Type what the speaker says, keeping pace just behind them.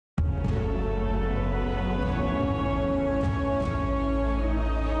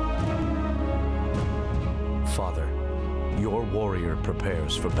warrior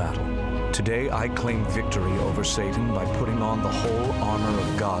prepares for battle. Today I claim victory over Satan by putting on the whole armor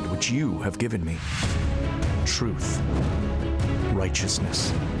of God which you have given me. Truth,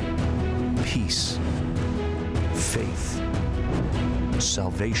 righteousness, peace, faith,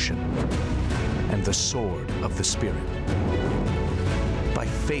 salvation, and the sword of the Spirit. By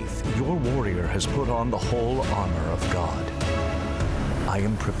faith, your warrior has put on the whole armor of God. I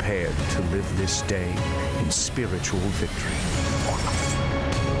am prepared to live this day in spiritual victory.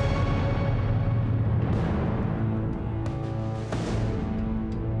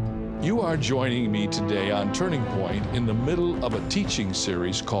 You are joining me today on Turning Point in the middle of a teaching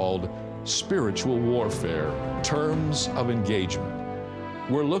series called Spiritual Warfare, Terms of Engagement.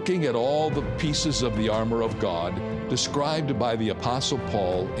 We're looking at all the pieces of the armor of God described by the Apostle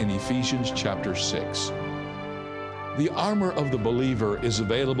Paul in Ephesians chapter 6. The armor of the believer is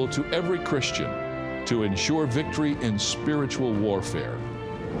available to every Christian to ensure victory in spiritual warfare.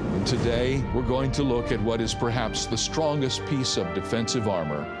 And today, we're going to look at what is perhaps the strongest piece of defensive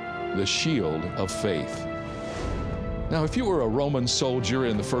armor, the shield of faith. Now, if you were a Roman soldier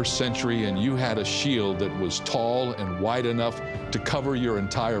in the first century and you had a shield that was tall and wide enough to cover your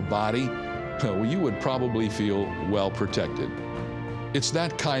entire body, well, you would probably feel well protected. It's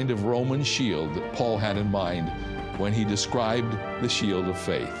that kind of Roman shield that Paul had in mind when he described the shield of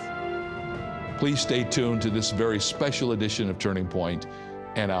faith. Please stay tuned to this very special edition of Turning Point,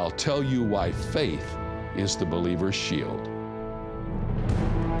 and I'll tell you why faith is the believer's shield.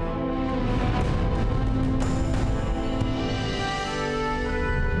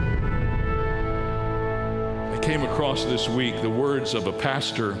 Came across this week the words of a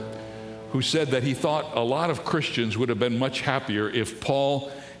pastor who said that he thought a lot of Christians would have been much happier if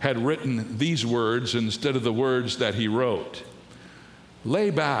Paul had written these words instead of the words that he wrote. Lay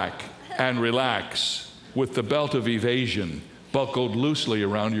back and relax with the belt of evasion buckled loosely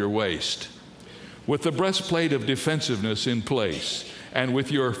around your waist, with the breastplate of defensiveness in place, and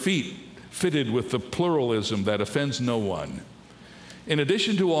with your feet fitted with the pluralism that offends no one. In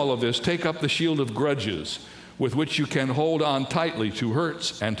addition to all of this, take up the shield of grudges, with which you can hold on tightly to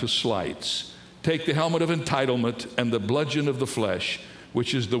hurts and to slights. Take the helmet of entitlement and the bludgeon of the flesh,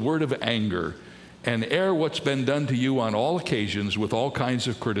 which is the word of anger, and air what's been done to you on all occasions with all kinds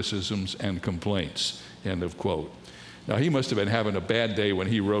of criticisms and complaints. End of quote. Now, he must have been having a bad day when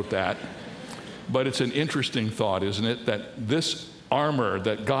he wrote that, but it's an interesting thought, isn't it, that this armor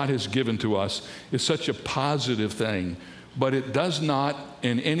that God has given to us is such a positive thing, but it does not,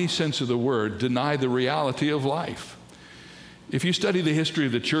 in any sense of the word, deny the reality of life. If you study the history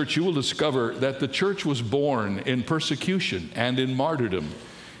of the church, you will discover that the church was born in persecution and in martyrdom,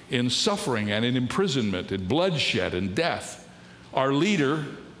 in suffering and in imprisonment, in bloodshed and death. Our leader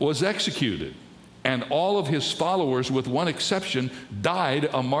was executed, and all of his followers, with one exception, died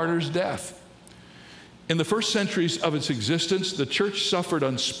a martyr's death. In the first centuries of its existence, the church suffered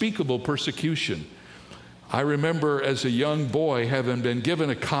unspeakable persecution. I remember as a young boy having been given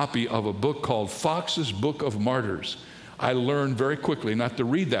a copy of a book called Fox's Book of Martyrs. I learned very quickly not to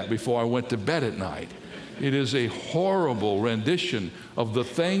read that before I went to bed at night. It is a horrible rendition of the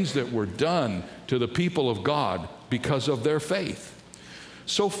things that were done to the people of God because of their faith.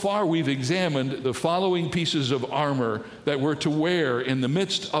 So far, we've examined the following pieces of armor that we're to wear in the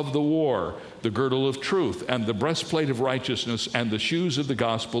midst of the war: the girdle of truth and the breastplate of righteousness and the shoes of the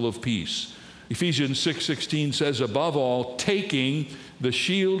gospel of peace. Ephesians 6:16 says, above all, taking the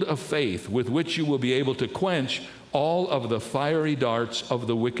shield of faith with which you will be able to quench all of the fiery darts of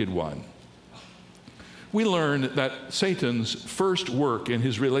the wicked one. We learn that Satan's first work in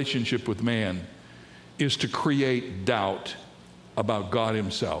his relationship with man is to create doubt about God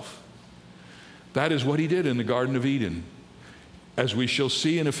himself. That is what he did in the Garden of Eden. As we shall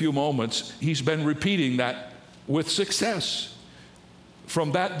see in a few moments, he's been repeating that with success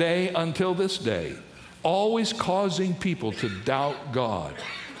from that day until this day, always causing people to doubt God.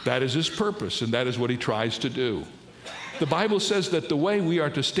 That is his purpose, and that is what he tries to do. The Bible says that the way we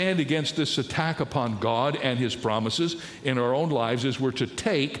are to stand against this attack upon God and his promises in our own lives is we're to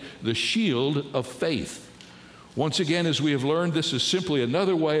take the shield of faith. Once again, as we have learned, this is simply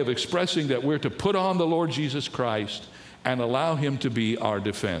another way of expressing that we're to put on the Lord Jesus Christ and allow him to be our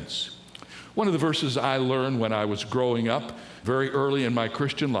defense. One of the verses I learned when I was growing up very early in my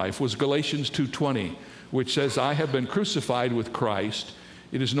Christian life was Galatians 2:20, which says, I have been crucified with Christ.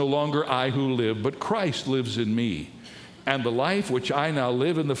 It is no longer I who live, but Christ lives in me. And the life which I now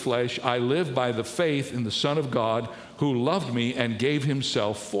live in the flesh, I live by the faith in the Son of God, who loved me and gave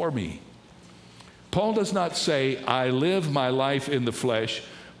himself for me. Paul does not say, I live my life in the flesh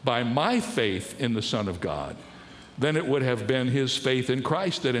by my faith in the Son of God, then it would have been his faith in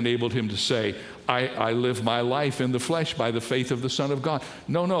Christ that enabled him to say, I live my life in the flesh by the faith of the Son of God.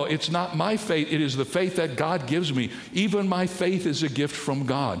 No, it's not my faith. It is the faith that God gives me. Even my faith is a gift from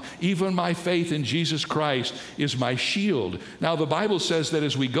God. Even my faith in Jesus Christ is my shield. Now, the Bible says that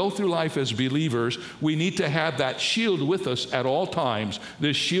as we go through life as believers, we need to have that shield with us at all times,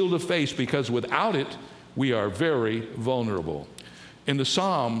 this shield of faith, because without it, we are very vulnerable. In the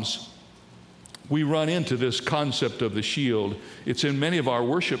Psalms, we run into this concept of the shield. It's in many of our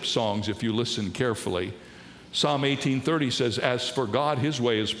worship songs if you listen carefully. Psalm 18:30 says, "As for God, his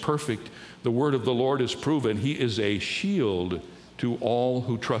way is perfect. The word of the Lord is proven. He is a shield to all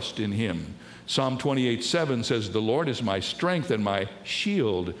who trust in him." Psalm 28:7 says, "The Lord is my strength and my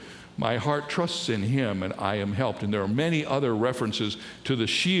shield. My heart trusts in him, and I am helped." And there are many other references to the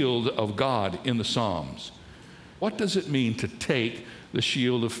shield of God in the Psalms. What does it mean to take the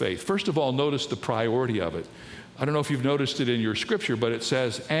shield of faith? First of all, notice the priority of it. I don't know if you've noticed it in your scripture, but it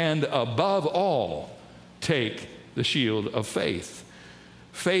says, "And above all, take the shield of faith."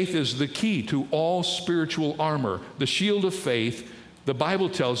 Faith is the key to all spiritual armor. The shield of faith, the Bible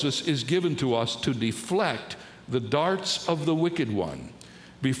tells us, is given to us to deflect the darts of the wicked one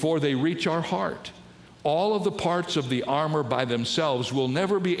before they reach our heart. All of the parts of the armor by themselves will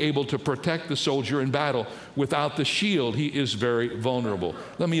never be able to protect the soldier in battle. Without the shield, he is very vulnerable.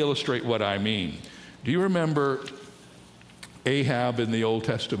 Let me illustrate what I mean. Do you remember Ahab in the Old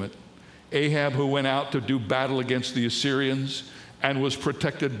Testament? Ahab, who went out to do battle against the Assyrians and was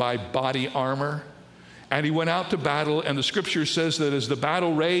protected by body armor. And he went out to battle, and the scripture says that as the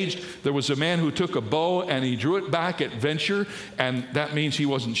battle raged, there was a man who took a bow and he drew it back at venture, and that means he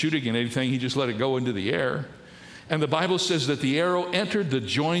wasn't shooting at anything, he just let it go into the air. And the Bible says that the arrow entered the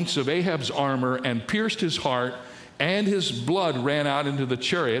joints of Ahab's armor and pierced his heart, and his blood ran out into the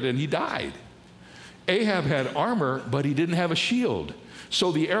chariot, and he died. Ahab had armor, but he didn't have a shield.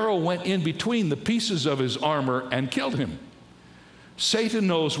 So the arrow went in between the pieces of his armor and killed him. Satan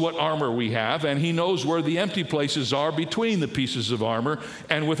knows what armor we have, and he knows where the empty places are between the pieces of armor.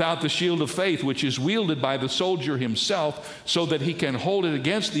 And without the shield of faith, which is wielded by the soldier himself so that he can hold it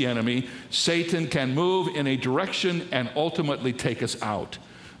against the enemy, Satan can move in a direction and ultimately take us out.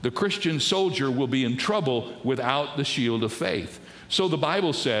 The Christian soldier will be in trouble without the shield of faith. So the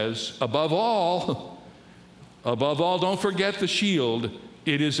Bible says, above all, don't forget the shield.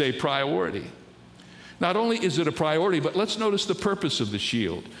 It is a priority. Not only is it a priority, but let's notice the purpose of the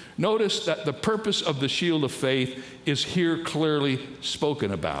shield. Notice that the purpose of the shield of faith is here clearly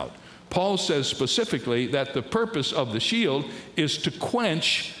spoken about. Paul says specifically that the purpose of the shield is to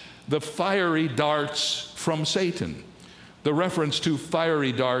quench the fiery darts from Satan. The reference to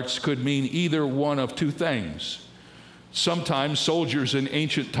fiery darts could mean either one of two things. Sometimes soldiers in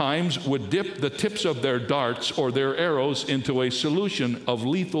ancient times would dip the tips of their darts or their arrows into a solution of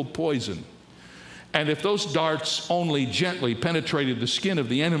lethal poison. And if those darts only gently penetrated the skin of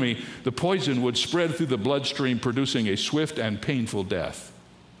the enemy, the poison would spread through the bloodstream, producing a swift and painful death.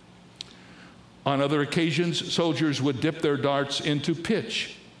 On other occasions, soldiers would dip their darts into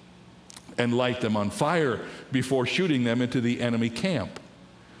pitch and light them on fire before shooting them into the enemy camp.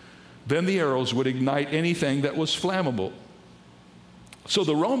 Then the arrows would ignite anything that was flammable. So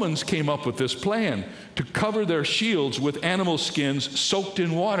the Romans came up with this plan to cover their shields with animal skins soaked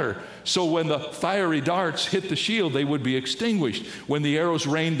in water. So when the fiery darts hit the shield, they would be extinguished. When the arrows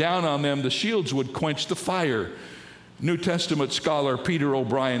rained down on them, the shields would quench the fire. New Testament scholar Peter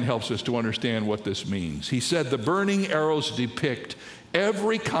O'Brien helps us to understand what this means. He said the burning arrows depict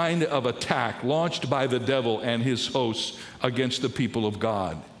every kind of attack launched by the devil and his hosts against the people of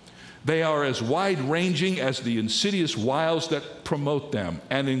God. They are as wide-ranging as the insidious wiles that promote them,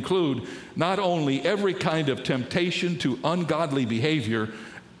 and include not only every kind of temptation to ungodly behavior,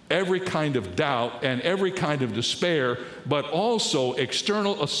 every kind of doubt, and every kind of despair, but also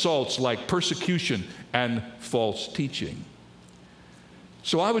external assaults like persecution and false teaching.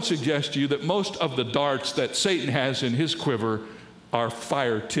 So I would suggest to you that most of the darts that Satan has in his quiver are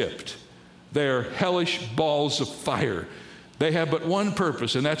fire-tipped. They are hellish balls of fire. They have but one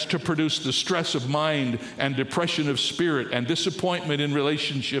purpose, and that's to produce the stress of mind and depression of spirit and disappointment in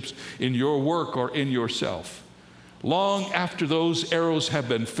relationships, in your work or in yourself. Long after those arrows have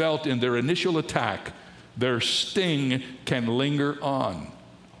been felt in their initial attack, their sting can linger on.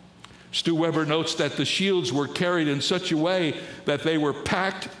 Stu Weber notes that the shields were carried in such a way that they were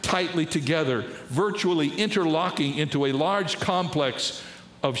packed tightly together, virtually interlocking into a large complex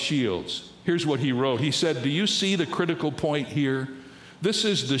of shields. Here's what he wrote. He said, "Do you see the critical point here? This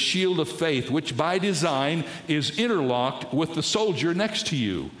is the shield of faith, which by design is interlocked with the soldier next to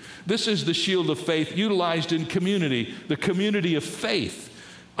you. This is the shield of faith utilized in community, the community of faith.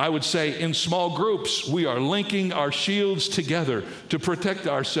 I would say in small groups, we are linking our shields together to protect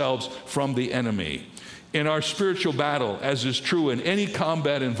ourselves from the enemy. In our spiritual battle, as is true in any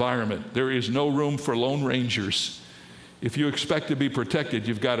combat environment, there is no room for lone rangers. If you expect to be protected,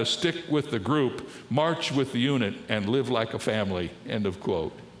 you've got to stick with the group, march with the unit, and live like a family, end of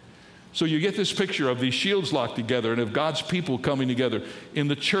quote. So you get this picture of these shields locked together and of God's people coming together in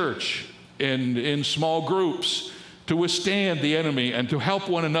the church, in small groups, to withstand the enemy and to help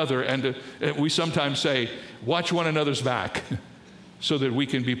one another. And we sometimes say, watch one another's back so that we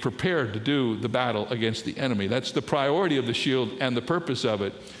can be prepared to do the battle against the enemy. That's the priority of the shield and the purpose of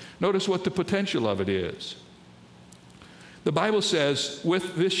it. Notice what the potential of it is. The Bible says,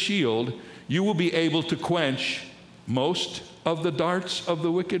 with this shield, you will be able to quench most of the darts of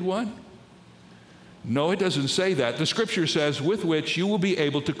the wicked one. No, it doesn't say that. The Scripture says, with which you will be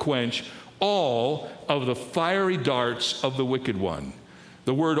able to quench all of the fiery darts of the wicked one.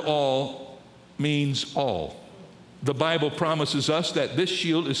 The word all means all. The Bible promises us that this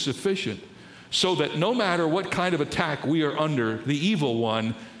shield is sufficient so that no matter what kind of attack we are under, the evil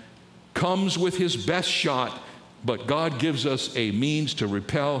one comes with his best shot, but God gives us a means to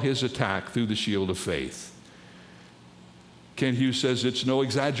repel his attack through the shield of faith. Ken Hughes says it's no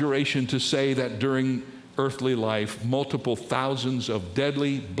exaggeration to say that during earthly life, multiple thousands of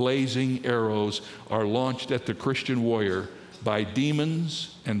deadly, blazing arrows are launched at the Christian warrior by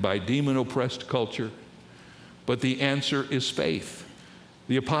demons and by demon-oppressed culture. But the answer is faith.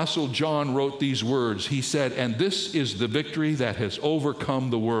 The Apostle John wrote these words. He said, "And this is the victory that has overcome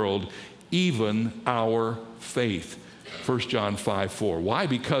the world, even our faith." 1 John 5:4. Why?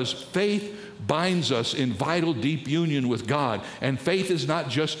 Because faith binds us in vital, deep union with God. And faith is not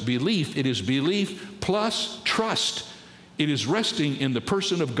just belief, it is belief plus trust. It is resting in the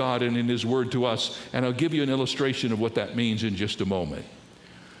person of God and in his word to us. And I'll give you an illustration of what that means in just a moment.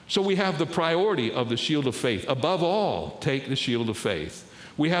 So we have the priority of the shield of faith. Above all, take the shield of faith.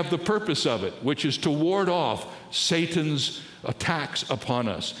 We have the purpose of it, which is to ward off Satan's attacks upon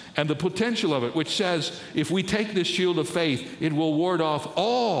us, and the potential of it, which says if we take this shield of faith, it will ward off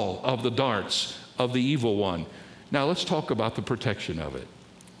all of the darts of the evil one. Now let's talk about the protection of it.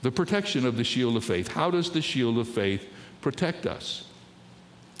 The protection of the shield of faith. How does the shield of faith protect us?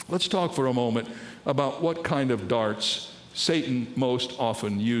 Let's talk for a moment about what kind of darts Satan most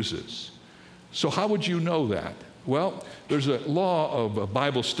often uses. So how would you know that? Well, there's a law of a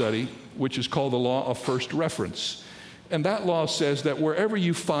Bible study which is called the law of first reference. And that law says that wherever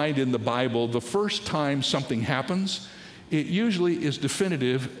you find in the Bible the first time something happens, it usually is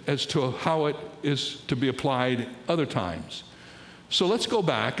definitive as to how it is to be applied other times. So let's go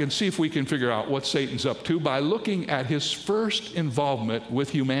back and see if we can figure out what Satan's up to by looking at his first involvement with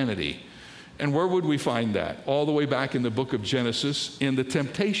humanity. And where would we find that? All the way back in the book of Genesis, in the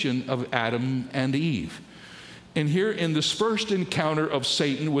temptation of Adam and Eve. And here in this first encounter of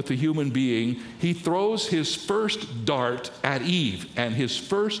Satan with the human being, he throws his first dart at Eve, and his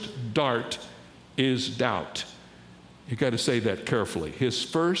first dart is doubt. You've got to say that carefully. His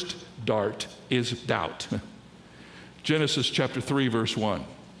first dart is doubt. Genesis chapter 3, verse 1.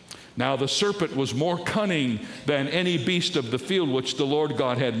 Now the serpent was more cunning than any beast of the field which the Lord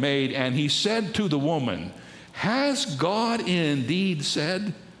God had made, and he said to the woman, "Has God indeed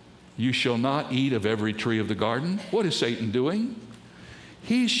said, 'You shall not eat of every tree of the garden'?" What is Satan doing?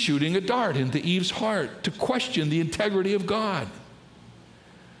 He's shooting a dart into Eve's heart to question the integrity of God.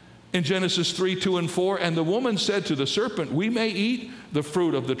 In Genesis 3, 2, and 4, and the woman said to the serpent, "We may eat the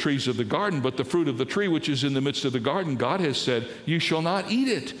fruit of the trees of the garden, but the fruit of the tree which is in the midst of the garden, God has said, 'You shall not eat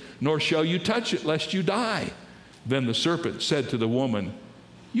it, nor shall you touch it, lest you die.' Then the serpent said to the woman,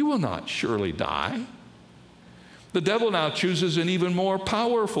 'You will not surely die.'" The devil now chooses an even more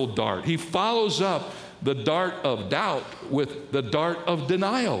powerful dart. He follows up the dart of doubt with the dart of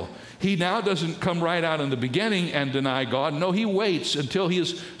denial. He now doesn't come right out in the beginning and deny God. No, he waits until he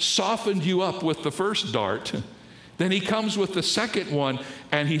has softened you up with the first dart. Then he comes with the second one,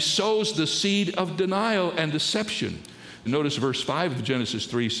 and he sows the seed of denial and deception. Notice verse 5 of Genesis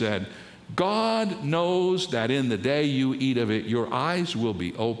 3 said, "God knows that in the day you eat of it, your eyes will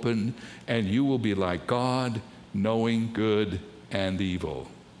be opened, and you will be like God, knowing good and evil."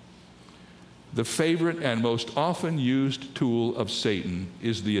 The favorite and most often used tool of Satan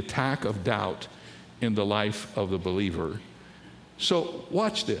is the attack of doubt in the life of the believer. So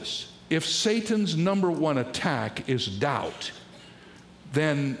watch this. If Satan's number one attack is doubt,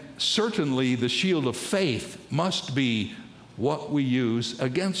 then certainly the shield of faith must be what we use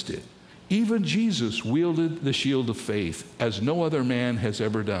against it. Even Jesus wielded the shield of faith as no other man has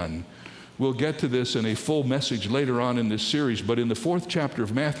ever done. We'll get to this in a full message later on in this series, but in the 4th chapter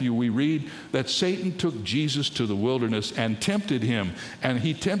of Matthew, we read that Satan took Jesus to the wilderness and tempted him. And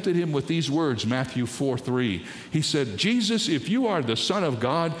he tempted him with these words, Matthew 4:3. He said, "Jesus, if you are the Son of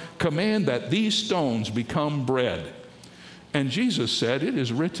God, command that these stones become bread." And Jesus said, "It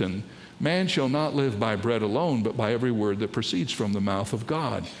is written, man shall not live by bread alone, but by every word that proceeds from the mouth of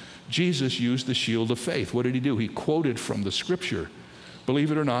God." Jesus used the shield of faith. What did he do? He quoted from the scripture.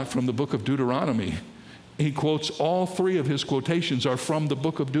 Believe it or not, from the book of Deuteronomy. He quotes, all 3 of his quotations are from the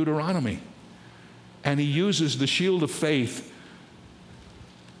book of Deuteronomy. And he uses the shield of faith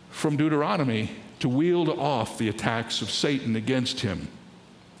from Deuteronomy to wield off the attacks of Satan against him.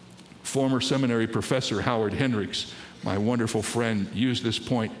 Former seminary professor Howard Hendricks, my wonderful friend, used this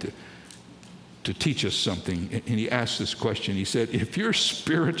point to teach us something. And he asked this question. He said, if your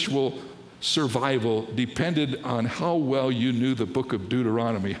spiritual survival depended on how well you knew the book of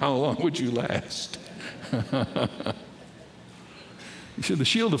Deuteronomy, how long would you last? He said the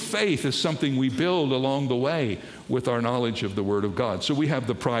shield of faith is something we build along the way with our knowledge of the Word of God. So we have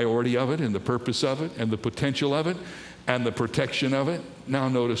the priority of it and the purpose of it and the potential of it and the protection of it. Now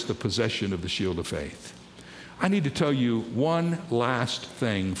notice the possession of the shield of faith. I need to tell you one last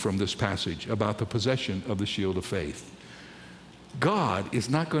thing from this passage about the possession of the shield of faith. God is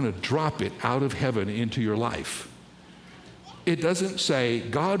not going to drop it out of heaven into your life. It doesn't say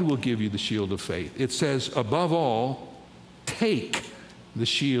God will give you the shield of faith. It says, above all, take the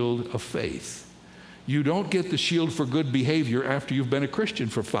shield of faith. You don't get the shield for good behavior after you've been a Christian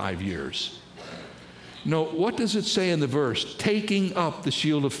for 5 years. No, what does it say in the verse? Taking up the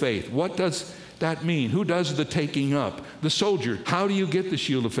shield of faith. What does that mean? Who does the taking up? The soldier. How do you get the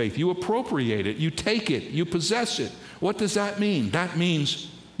shield of faith? You appropriate it. You take it. You possess it. What does that mean? That means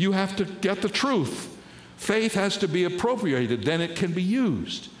you have to get the truth. Faith has to be appropriated, then it can be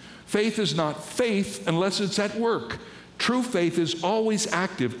used. Faith is not faith unless it's at work. True faith is always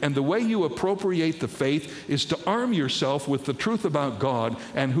active, and the way you appropriate the faith is to arm yourself with the truth about God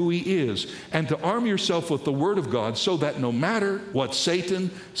and who He is, and to arm yourself with the Word of God so that no matter what Satan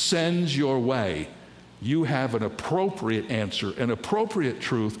sends your way, you have an appropriate answer, an appropriate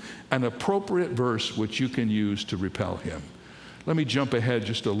truth, an appropriate verse which you can use to repel him. Let me jump ahead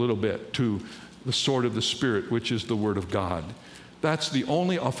just a little bit to the sword of the Spirit, which is the Word of God. That's the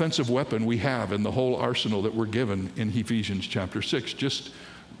only offensive weapon we have in the whole arsenal that we're given in Ephesians chapter 6, just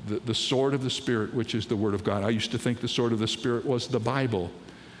the sword of the Spirit, which is the Word of God. I used to think the sword of the Spirit was the Bible,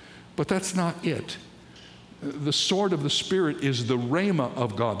 but that's not it. The sword of the Spirit is the rhema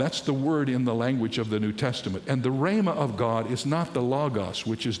of God. That's the word in the language of the New Testament. And the rhema of God is not the logos,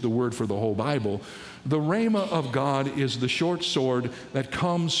 which is the word for the whole Bible. The rhema of God is the short sword that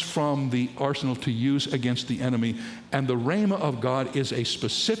comes from the arsenal to use against the enemy. And the rhema of God is a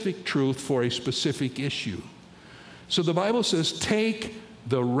specific truth for a specific issue. So the Bible says, take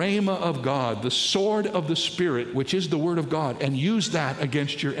the rhema of God, the sword of the Spirit, which is the word of God, and use that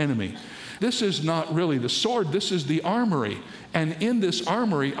against your enemy. This is not really the sword, this is the armory. And in this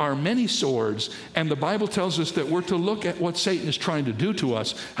armory are many swords, and the Bible tells us that we're to look at what Satan is trying to do to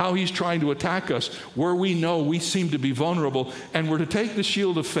us, how he's trying to attack us, where we know we seem to be vulnerable, and we're to take the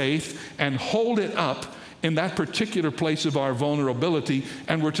shield of faith and hold it up in that particular place of our vulnerability,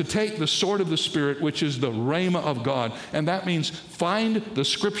 and we're to take the sword of the Spirit, which is the rhema of God, and that means find the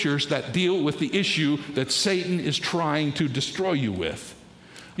scriptures that deal with the issue that Satan is trying to destroy you with.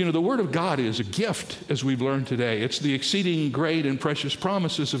 You know, the Word of God is a gift, as we've learned today. It's the exceeding great and precious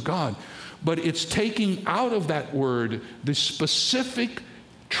promises of God. But it's taking out of that Word the specific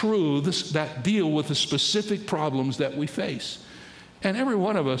truths that deal with the specific problems that we face. And every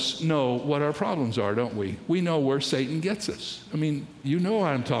one of us know what our problems are, don't we? We know where Satan gets us. I mean, you know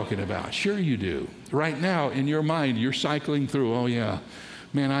what I'm talking about. Sure you do. Right now, in your mind, you're cycling through, oh yeah,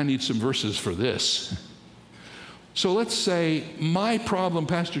 man, I need some verses for this. So let's say my problem,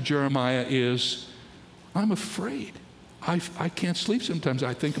 Pastor Jeremiah, is I'm afraid. I can't sleep sometimes.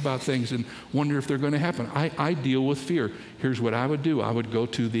 I think about things and wonder if they're going to happen. I deal with fear. Here's what I would do. I would go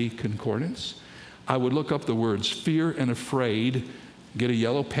to the concordance. I would look up the words fear and afraid, get a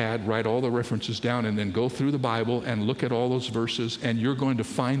yellow pad, write all the references down, and then go through the Bible and look at all those verses, and you're going to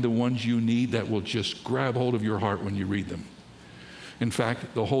find the ones you need that will just grab hold of your heart when you read them. In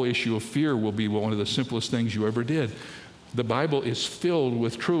fact, the whole issue of fear will be one of the simplest things you ever did. The Bible is filled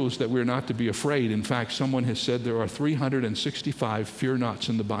with truths that we're not to be afraid. In fact, someone has said there are 365 fear nots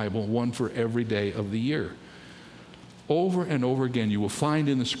in the Bible, one for every day of the year. Over and over again, you will find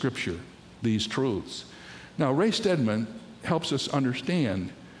in the Scripture these truths. Now, Ray Stedman helps us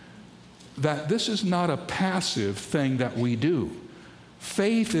understand that this is not a passive thing that we do.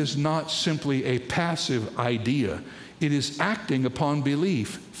 Faith is not simply a passive idea. It is acting upon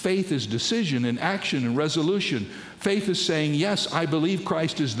belief. Faith is decision and action and resolution. Faith is saying, yes, I believe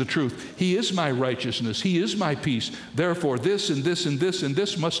Christ is the truth. He is my righteousness. He is my peace. Therefore, this and this and this and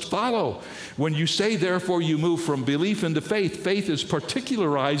this must follow. When you say, therefore, you move from belief into faith. Faith is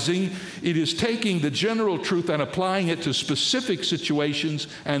particularizing. It is taking the general truth and applying it to specific situations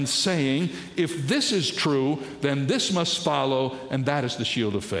and saying, if this is true, then this must follow, and that is the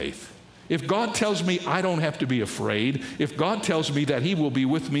shield of faith. If God tells me I don't have to be afraid, if God tells me that He will be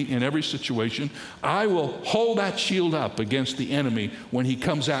with me in every situation, I will hold that shield up against the enemy when he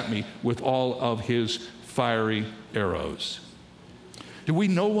comes at me with all of his fiery arrows. Do we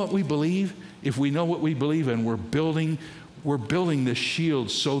know what we believe? If we know what we believe and we're building this shield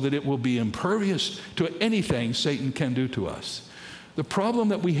so that it will be impervious to anything Satan can do to us. The problem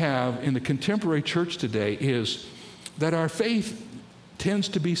that we have in the contemporary church today is that our faith tends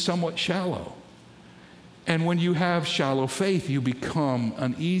to be somewhat shallow. And when you have shallow faith, you become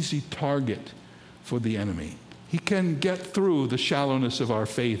an easy target for the enemy. He can get through the shallowness of our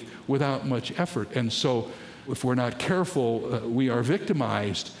faith without much effort. And so if we're not careful, we are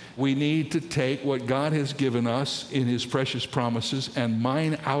victimized. We need to take what God has given us in His precious promises and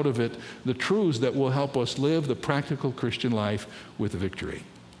mine out of it the truths that will help us live the practical Christian life with victory.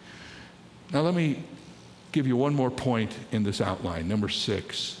 Now let me give you one more point in this outline. Number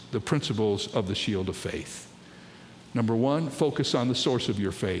 6, the principles of the shield of faith. Number 1, focus on the source of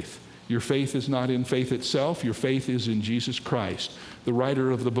your faith. Your faith is not in faith itself. Your faith is in Jesus Christ. The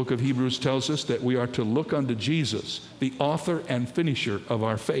writer of the book of Hebrews tells us that we are to look unto Jesus, the author and finisher of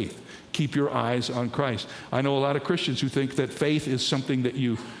our faith. Keep your eyes on Christ. I know a lot of Christians who think that faith is something that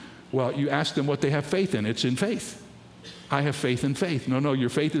you ask them what they have faith in. It's in faith. I have faith in faith. No, your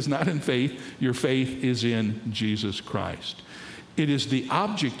faith is not in faith. Your faith is in Jesus Christ. It is the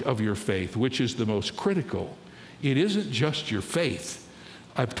object of your faith which is the most critical. It isn't just your faith.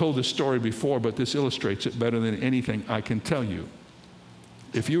 I've told this story before, but this illustrates it better than anything I can tell you.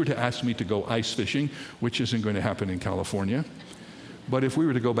 If you were to ask me to go ice fishing, which isn't going to happen in California, but if we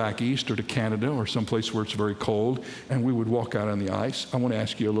were to go back east or to Canada or someplace where it's very cold and we would walk out on the ice, I want to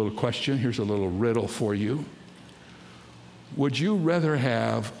ask you a little question. Here's a little riddle for you. Would you rather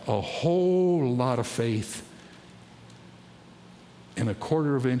have a whole lot of faith in a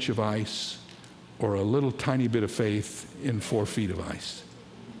 1/4 inch of ice or a little tiny bit of faith in 4 feet of ice?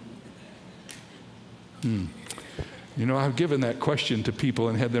 You know, I've given that question to people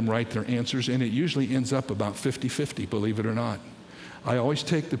and had them write their answers, and it usually ends up about 50-50, believe it or not. I always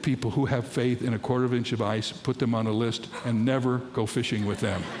take the people who have faith in a 1/4 inch of ice, put them on a list, and never go fishing with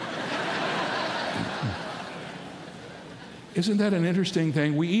them. Isn't that an interesting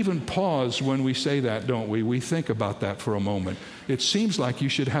thing? We even pause when we say that, don't we? We think about that for a moment. It seems like you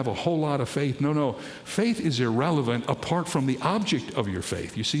should have a whole lot of faith. No. Faith is irrelevant apart from the object of your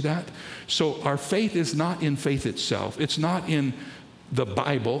faith. You see that? So our faith is not in faith itself. It's not in the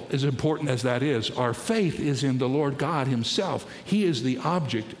Bible, as important as that is. Our faith is in the Lord God Himself. He is the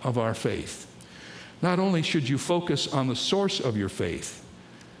object of our faith. Not only should you focus on the source of your faith,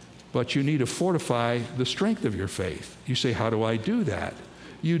 but you need to fortify the strength of your faith. You say, how do I do that?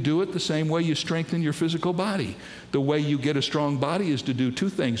 You do it the same way you strengthen your physical body. The way you get a strong body is to do 2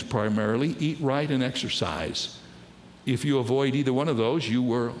 things primarily: eat right and exercise. If you avoid either one of those, you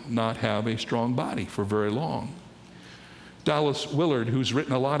will not have a strong body for very long. Dallas Willard, who's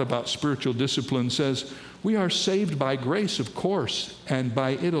written a lot about spiritual discipline, says, we are saved by grace, of course, and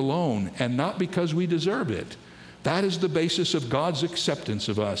by it alone, and not because we deserve it. That is the basis of God's acceptance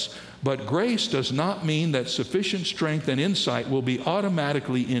of us. But grace does not mean that sufficient strength and insight will be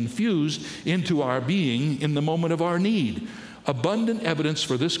automatically infused into our being in the moment of our need. Abundant evidence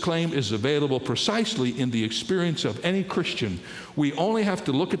for this claim is available precisely in the experience of any Christian. We only have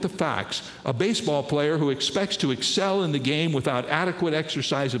to look at the facts. A baseball player who expects to excel in the game without adequate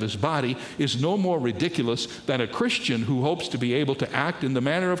exercise of his body is no more ridiculous than a Christian who hopes to be able to act in the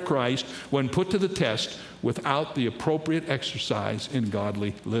manner of Christ when put to the test without the appropriate exercise in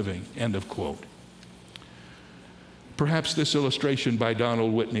godly living. End of quote. Perhaps this illustration by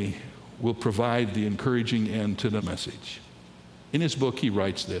Donald Whitney will provide the encouraging end to the message. In his book, he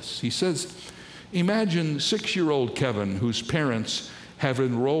writes this. He says, imagine 6-year-old Kevin, whose parents have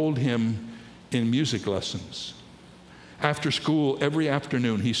enrolled him in music lessons. After school, every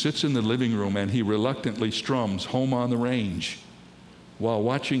afternoon, he sits in the living room and he reluctantly strums Home on the Range while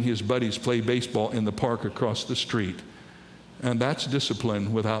watching his buddies play baseball in the park across the street. And that's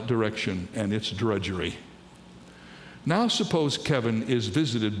discipline without direction, and it's drudgery. Now suppose Kevin is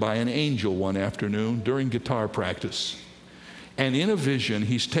visited by an angel one afternoon during guitar practice. And in a vision,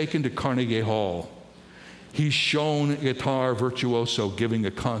 he's taken to Carnegie Hall. He's shown a guitar virtuoso giving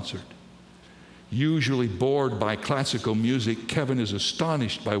a concert. Usually bored by classical music, Kevin is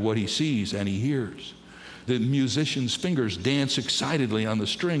astonished by what he sees and he hears. The musician's fingers dance excitedly on the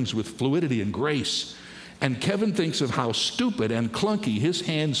strings with fluidity and grace. And Kevin thinks of how stupid and clunky his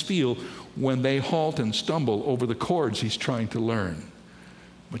hands feel when they halt and stumble over the chords he's trying to learn.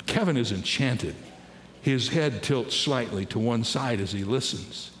 But Kevin is enchanted. His head tilts slightly to one side as he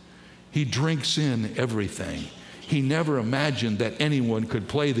listens. He drinks in everything. He never imagined that anyone could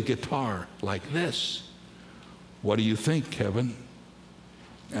play the guitar like this. "What do you think, Kevin?"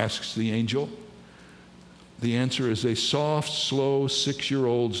 asks the angel. The answer is a soft, slow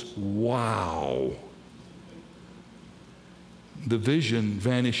 6-year-old's wow. The vision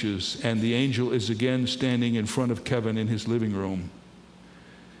vanishes, and the angel is again standing in front of Kevin in his living room.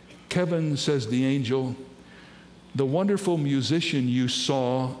 "Kevin," says the angel, "the wonderful musician you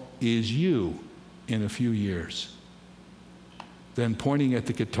saw is you in a few years." Then pointing at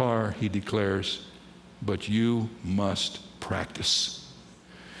the guitar, he declares, "But you must practice."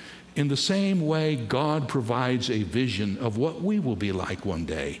 In the same way, God provides a vision of what we will be like one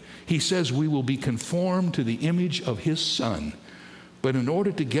day. He says we will be conformed to the image of His Son. But in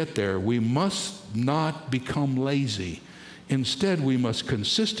order to get there, we must not become lazy. Instead, we must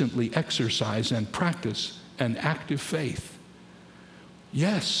consistently exercise and practice an active faith.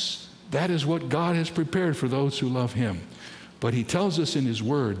 Yes, that is what God has prepared for those who love Him. But He tells us in His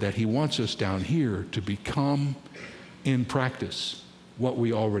Word that He wants us down here to become in practice what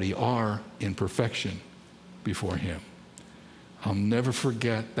we already are in perfection before Him. I'll never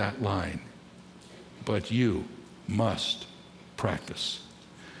forget that line. But you must practice.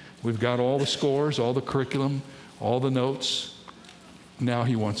 We've got all the scores, all the curriculum, all the notes. Now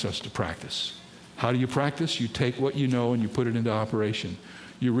He wants us to practice. How do you practice? You take what you know and you put it into operation.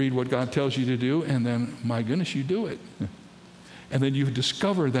 You read what God tells you to do, and then, my goodness, you do it. And then you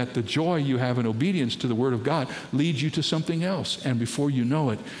discover that the joy you have in obedience to the Word of God leads you to something else. And before you know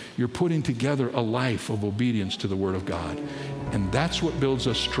it, you're putting together a life of obedience to the Word of God. And that's what builds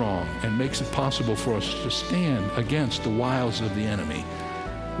us strong and makes it possible for us to stand against the wiles of the enemy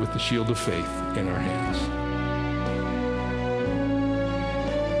with the shield of faith in our hands.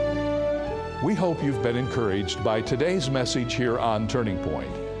 We hope you've been encouraged by today's message here on Turning Point.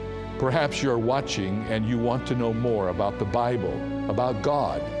 Perhaps you're watching and you want to know more about the Bible, about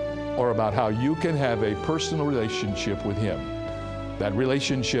God, or about how you can have a personal relationship with Him. That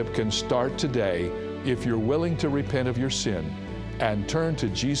relationship can start today if you're willing to repent of your sin and turn to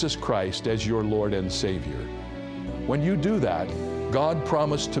Jesus Christ as your Lord and Savior. When you do that, God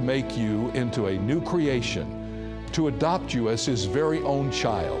promised to make you into a new creation, to adopt you as His very own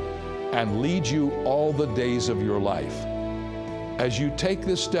child, and lead you all the days of your life. As you take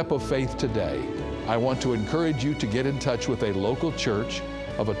this step of faith today, I want to encourage you to get in touch with a local church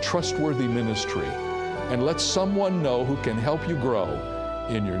of a trustworthy ministry and let someone know who can help you grow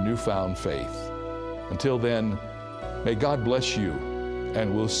in your newfound faith. Until then, may God bless you,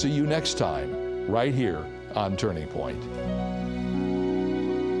 and we'll see you next time right here on Turning Point.